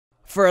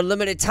For a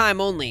limited time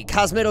only,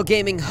 Cosmitto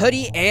Gaming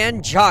hoodie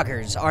and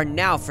joggers are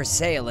now for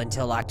sale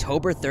until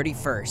October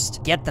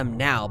 31st. Get them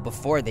now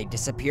before they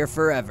disappear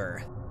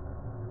forever.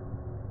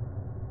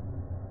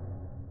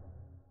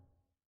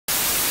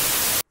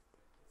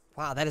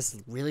 Wow, that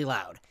is really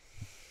loud.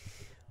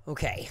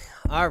 Okay,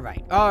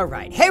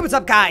 alright. Hey, what's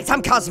up, guys?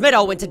 I'm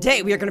Cosmitto, and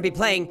today we are going to be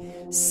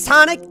playing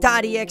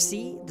Sonic.exe,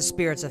 The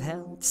Spirits of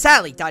Hell,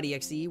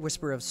 Sally.Exe,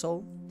 Whisper of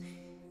Soul,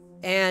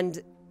 and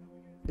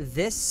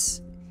this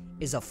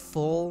is a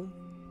full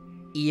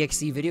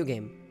EXE video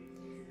game.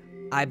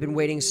 I've been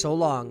waiting so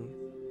long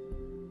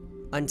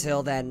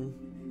until then,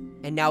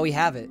 and now we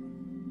have it.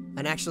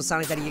 An actual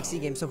Sonic.exe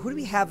game. So who do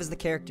we have as the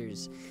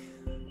characters?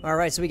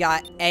 Alright, so we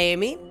got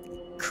Amy,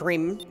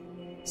 Cream,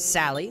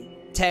 Sally,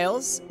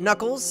 Tails,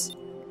 Knuckles,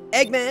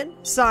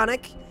 Eggman,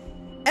 Sonic,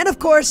 and of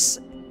course,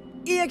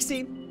 EXE.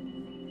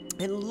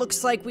 And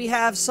looks like we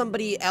have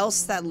somebody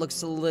else that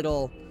looks a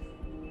little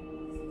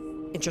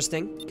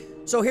interesting.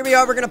 So here we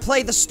are, we're gonna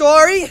play the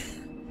story.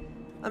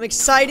 I'm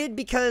excited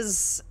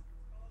because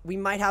we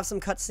might have some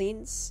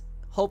cutscenes.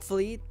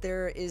 Hopefully,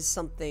 there is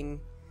something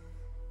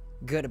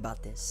good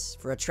about this.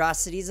 For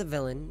atrocities, a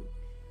villain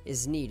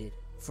is needed.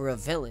 For a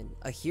villain,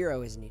 a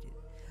hero is needed.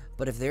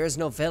 But if there is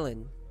no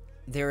villain,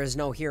 there is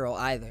no hero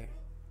either.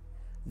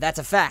 That's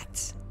a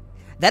fact.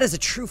 That is a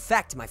true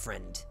fact, my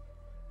friend.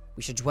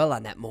 We should dwell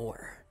on that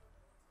more.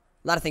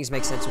 A lot of things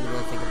make sense when you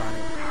really think about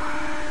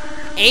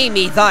it.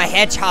 Amy the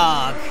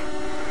Hedgehog.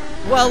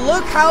 Well,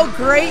 look how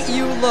great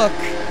you look.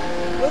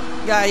 Look,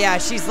 yeah,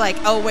 she's like,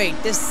 oh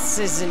wait, this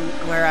isn't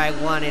where I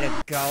wanted to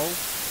go.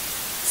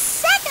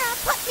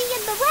 Sega put me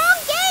in the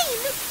wrong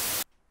game.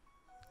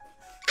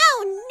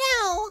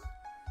 Oh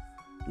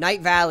no. Night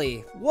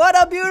Valley. What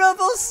a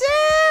beautiful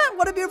set!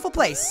 What a beautiful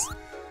place.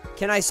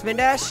 Can I spin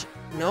dash?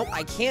 Nope,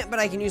 I can't, but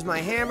I can use my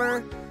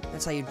hammer.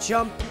 That's how you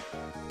jump.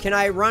 Can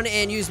I run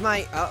and use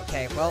my... Oh,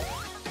 okay, well,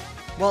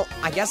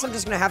 I guess I'm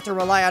just gonna have to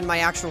rely on my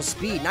actual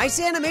speed. Nice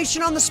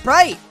animation on the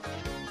sprite.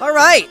 All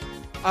right.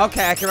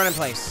 Okay, I can run in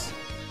place.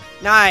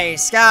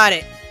 Nice, got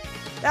it.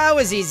 That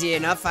was easy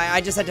enough. I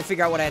just had to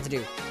figure out what I had to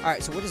do. All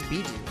right, so what does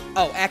B do?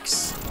 Oh,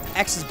 X.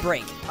 X is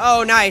break.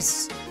 Oh,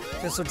 nice.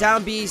 Okay, so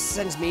down B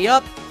sends me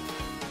up.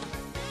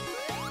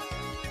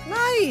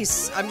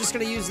 Nice. I'm just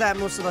gonna use that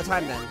most of the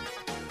time then.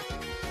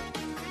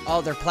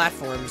 Oh, they're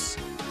platforms.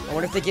 I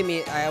wonder if they give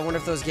me, I wonder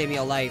if those gave me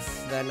a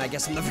life. Then I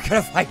guess I'm never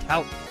gonna find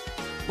out.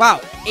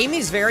 Wow,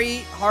 Amy's very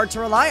hard to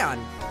rely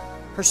on.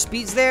 Her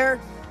speed's there.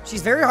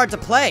 She's very hard to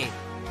play.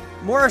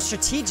 More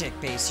strategic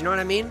based, you know what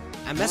I mean?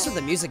 I mess with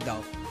the music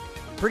though.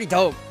 Pretty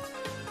dope.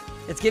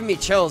 It's giving me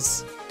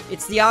chills.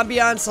 It's the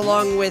ambiance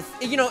along with,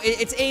 you know,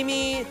 it's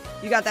Amy.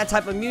 You got that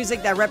type of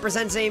music that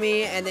represents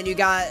Amy, and then you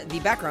got the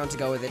background to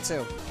go with it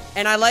too.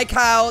 And I like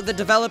how the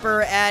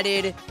developer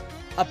added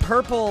a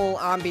purple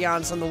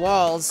ambiance on the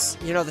walls,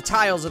 you know, the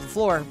tiles of the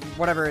floor,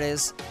 whatever it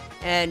is,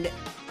 and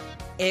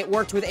it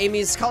worked with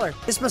Amy's color.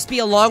 This must be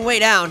a long way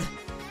down,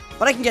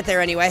 but I can get there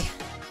anyway.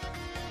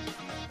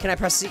 Can I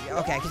press C?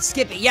 Okay, I can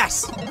skip it.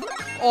 Yes.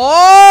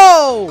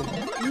 Oh,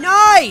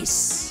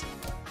 nice.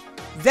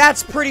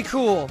 That's pretty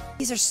cool.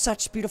 These are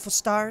such beautiful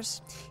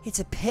stars. It's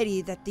a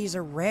pity that these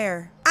are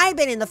rare. I've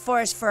been in the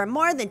forest for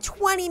more than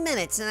 20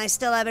 minutes and I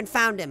still haven't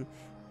found him.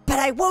 But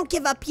I won't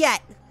give up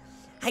yet.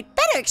 I'd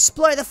better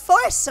explore the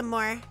forest some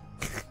more.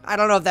 I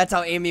don't know if that's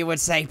how Amy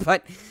would say,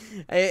 but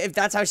if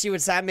that's how she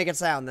would make it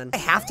sound, then I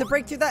have to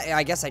break through that? Yeah,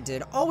 I guess I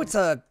did. Oh, it's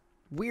a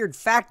weird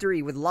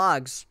factory with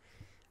logs.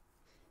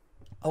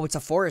 Oh, it's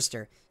a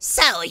forester.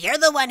 So, you're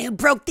the one who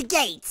broke the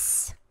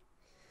gates.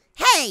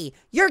 Hey,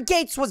 your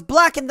gates was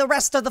blocking the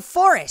rest of the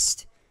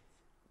forest.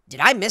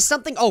 Did I miss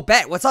something? Oh,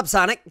 bet. What's up,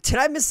 Sonic? Did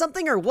I miss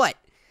something or what?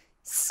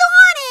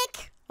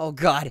 Sonic! Oh,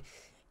 God.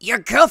 Your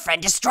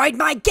girlfriend destroyed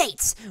my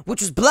gates,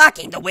 which was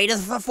blocking the way to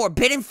the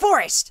forbidden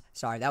forest.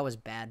 Sorry, that was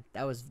bad.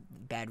 That was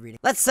bad reading.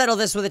 Let's settle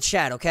this with a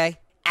chat, okay?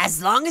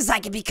 As long as I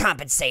can be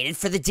compensated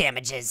for the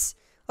damages.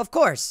 Of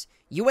course.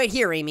 You wait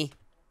here, Amy.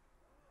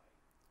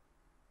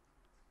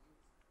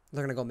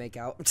 They're gonna go make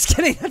out. I'm just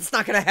kidding. That's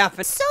not gonna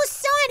happen. So,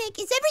 Sonic,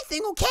 is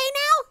everything okay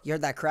now? You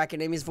heard that crack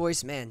in Amy's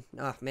voice? Man.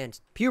 Oh, man.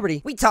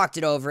 Puberty. We talked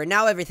it over, and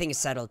now everything is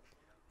settled.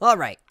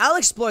 Alright, I'll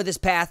explore this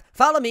path.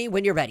 Follow me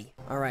when you're ready.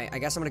 Alright, I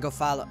guess I'm gonna go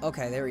follow.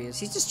 Okay, there he is.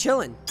 He's just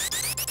chilling.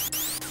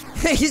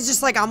 He's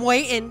just like, I'm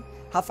waiting.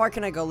 How far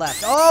can I go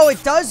left? Oh,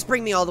 it does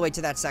bring me all the way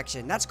to that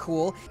section. That's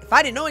cool. If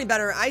I didn't know any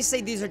better, I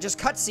say these are just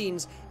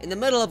cutscenes in the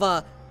middle of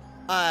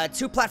a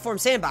two-platform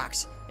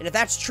sandbox. And if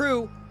that's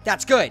true,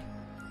 that's good.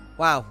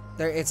 Wow,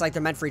 it's like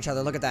they're meant for each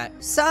other. Look at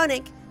that.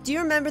 Sonic, do you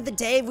remember the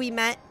day we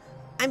met?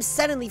 I'm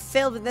suddenly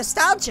filled with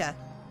nostalgia.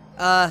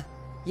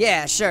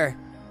 Yeah, sure.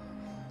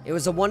 It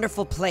was a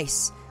wonderful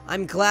place.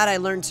 I'm glad I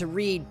learned to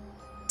read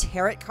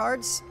tarot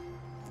cards.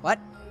 What?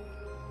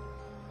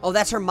 Oh,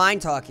 that's her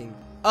mind talking.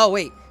 Oh,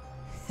 wait.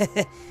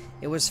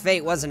 It was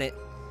fate, wasn't it?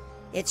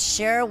 It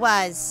sure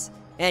was.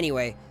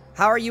 Anyway,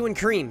 how are you and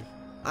Cream?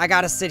 I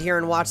gotta sit here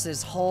and watch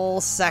this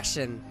whole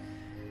section.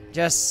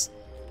 Just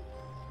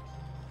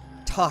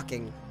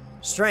talking.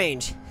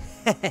 Strange.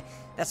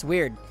 That's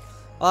weird.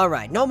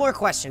 Alright, no more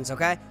questions,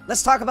 okay?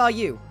 Let's talk about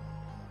you.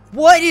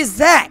 What is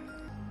that?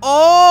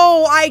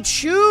 Oh, I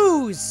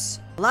choose!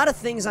 A lot of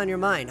things on your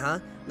mind, huh?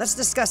 Let's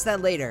discuss that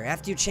later,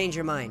 after you change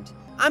your mind.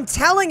 I'm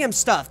telling him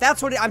stuff!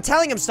 I'm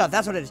telling him stuff,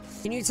 that's what it is.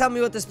 Can you tell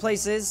me what this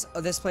place is? Oh,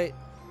 this place...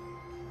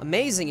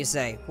 Amazing, you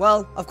say?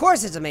 Well, of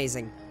course it's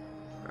amazing.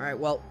 Alright,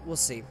 well, we'll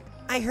see.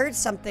 I heard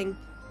something.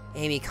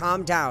 Amy,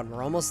 calm down.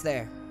 We're almost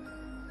there.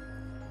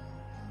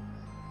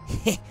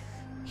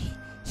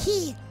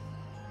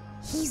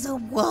 He's a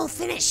wolf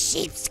in a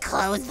sheep's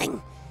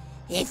clothing.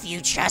 If you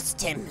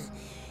trust him,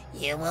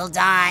 you will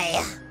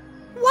die.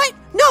 What?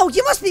 No,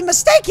 you must be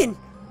mistaken.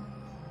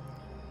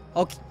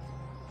 Okay.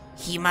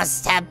 He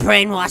must have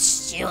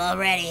brainwashed you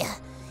already.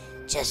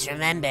 Just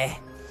remember,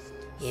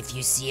 if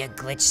you see a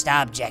glitched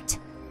object,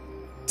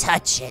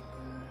 touch it.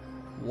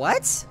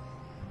 What?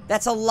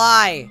 That's a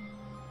lie.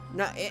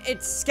 No,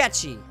 it's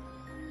sketchy.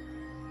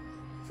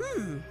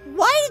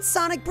 Why did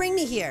Sonic bring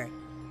me here?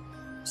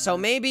 So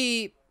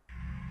maybe...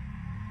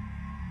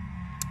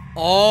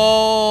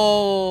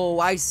 Oh,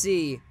 I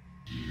see.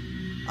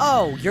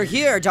 Oh, you're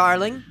here,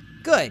 darling.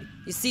 Good.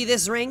 You see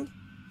this ring?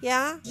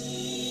 Yeah?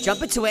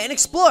 Jump into it and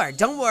explore.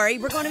 Don't worry,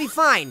 we're going to be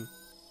fine.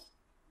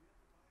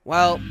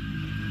 Well...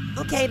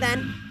 Okay,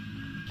 then.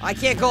 I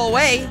can't go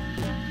away.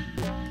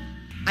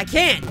 I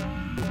can't.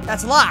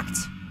 That's locked.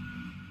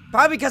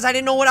 Probably because I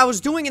didn't know what I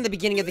was doing in the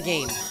beginning of the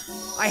game.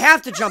 I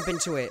have to jump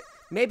into it.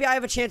 Maybe I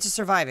have a chance of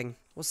surviving.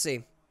 We'll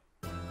see.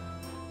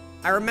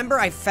 I remember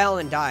I fell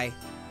and died.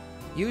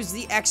 Use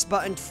the X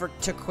button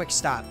to quick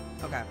stop.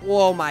 Okay.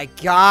 Oh my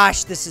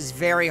gosh, this is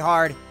very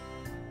hard.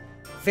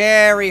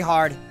 Very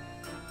hard.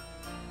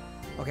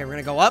 Okay, we're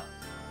gonna go up.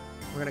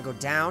 We're gonna go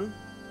down.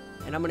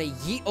 And I'm gonna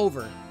yeet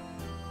over.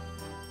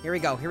 Here we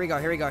go, here we go,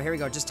 here we go, here we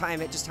go. Just time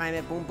it, just time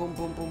it. Boom, boom,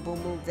 boom, boom,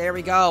 boom, boom. There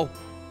we go.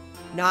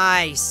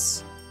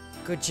 Nice.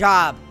 Good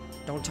job.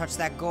 Don't touch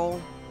that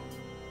goal.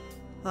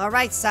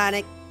 Alright,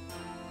 Sonic.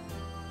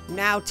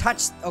 Now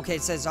touch... Okay,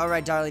 it says,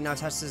 alright, darling, now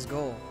touch this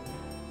goal.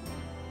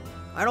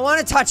 I don't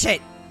want to touch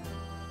it.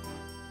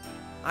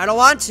 I don't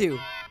want to.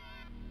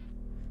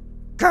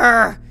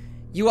 Grr!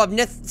 You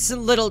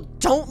omniscient little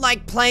don't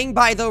like playing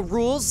by the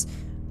rules?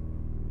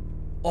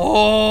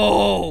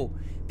 Oh!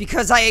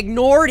 Because I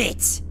ignored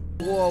it.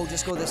 Whoa,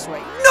 just go this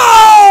way.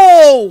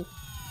 No!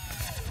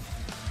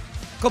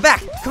 Go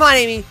back. Come on,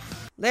 Amy.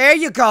 There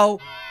you go.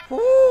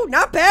 Ooh,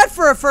 not bad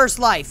for a first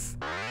life.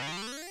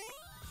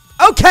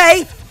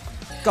 Okay.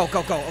 Go,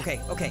 go, go.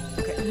 Okay, okay,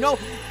 okay. No,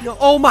 no.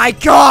 Oh my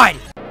god.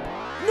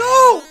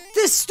 No!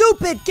 This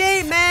stupid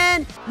game,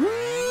 man.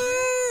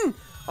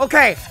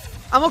 Okay.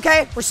 I'm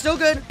okay. We're still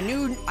good.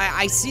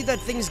 I see that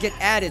things get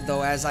added,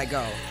 though, as I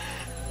go.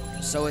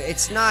 So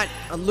it's not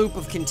a loop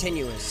of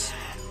continuous.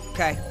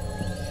 Okay.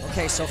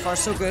 Okay, so far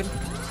so good.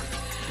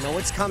 Know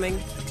it's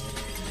coming.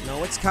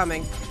 Know it's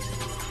coming.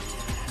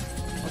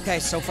 Okay,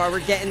 so far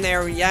we're getting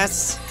there,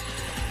 yes.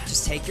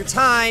 Just take your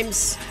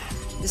times.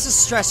 This is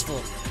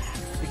stressful.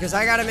 Because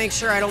I gotta make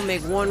sure I don't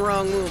make one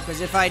wrong move,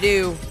 because if I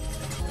do...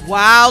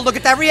 Wow, look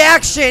at that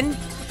reaction!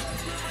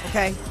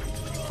 Okay.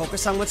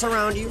 Focus on what's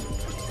around you.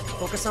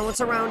 Focus on what's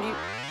around you.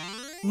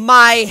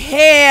 My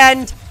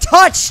hand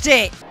touched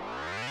it!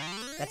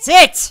 That's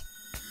it!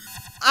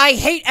 I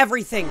hate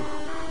everything.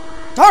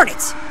 Darn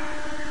it!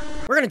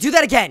 We're gonna do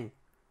that again.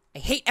 I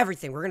hate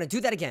everything. We're gonna do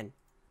that again.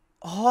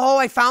 Oh,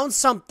 I found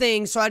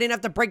something, so I didn't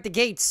have to break the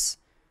gates.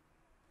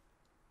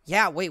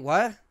 Yeah, wait,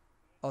 what?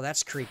 Oh,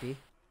 that's creepy.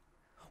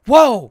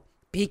 Whoa!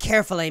 Be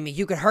careful, Amy.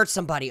 You could hurt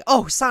somebody.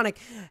 Oh, Sonic.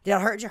 Did I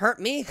hurt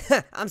me?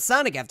 I'm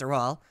Sonic, after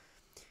all.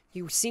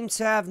 You seem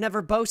to have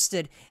never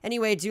boasted.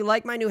 Anyway, do you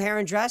like my new hair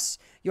and dress?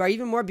 You are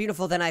even more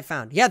beautiful than I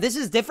found. Yeah, this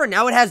is different.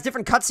 Now it has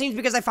different cutscenes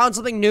because I found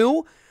something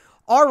new.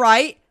 All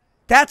right.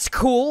 That's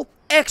cool.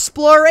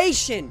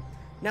 Exploration.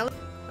 Now,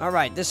 all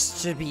right. This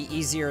should be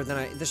easier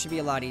than this should be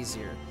a lot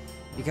easier.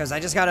 Because I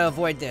just gotta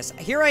avoid this.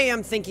 Here I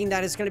am thinking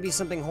that it's gonna be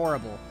something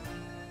horrible.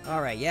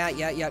 Alright,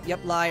 yep,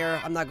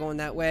 liar. I'm not going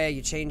that way.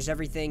 You changed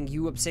everything.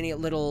 You obstinate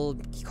little...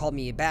 You called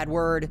me a bad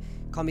word.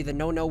 Call me the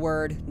no-no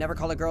word. Never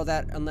call a girl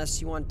that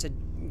unless you want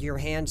your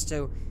hands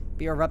to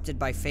be erupted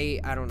by fate.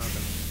 I don't know.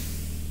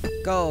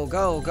 Go,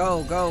 go,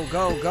 go, go,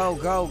 go, go,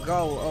 go,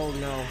 go. Oh,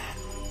 no.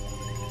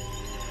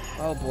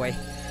 Oh, boy.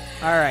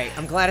 Alright,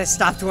 I'm glad I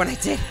stopped when I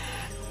did.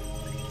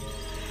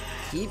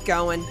 Keep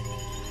going.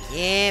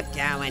 Keep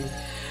going.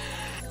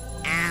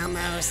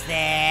 Almost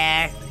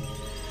there.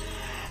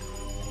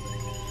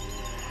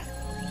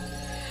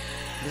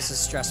 This is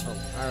stressful.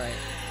 Alright.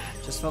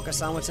 Just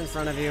focus on what's in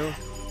front of you.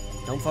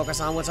 Don't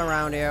focus on what's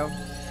around you.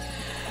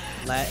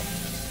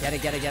 Get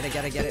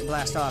it.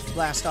 Blast off,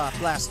 blast off,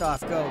 blast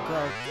off. Go,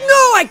 go.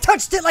 No! I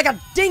touched it like a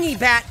dingy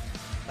bat!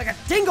 Like a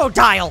dingo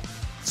dial!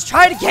 Let's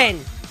try it again!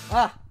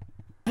 Ah.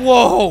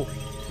 Whoa!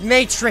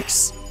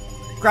 Matrix!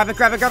 Grab it!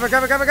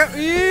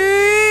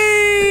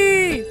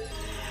 Eee!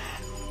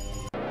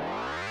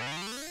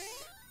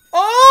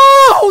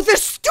 Oh!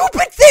 This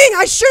stupid thing!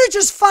 I should have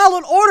just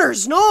followed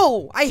orders!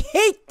 No! I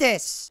hate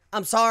this!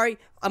 I'm sorry.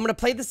 I'm gonna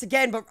play this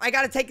again, but I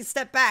gotta take a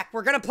step back.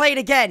 We're gonna play it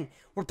again.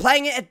 We're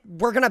playing it.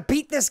 We're gonna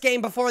beat this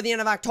game before the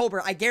end of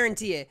October. I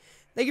guarantee it.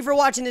 Thank you for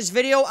watching this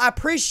video. I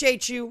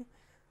appreciate you.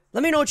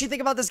 Let me know what you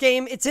think about this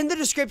game. It's in the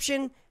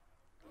description.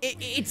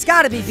 It's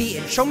gotta be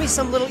beaten. Show me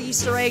some little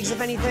Easter eggs,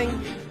 if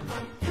anything.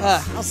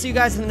 I'll see you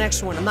guys in the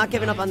next one. I'm not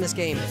giving up on this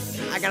game.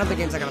 I got other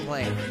games I gotta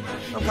play.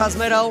 I'm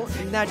Cosmitto,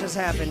 and that just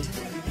happened.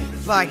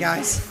 Bye,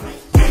 guys.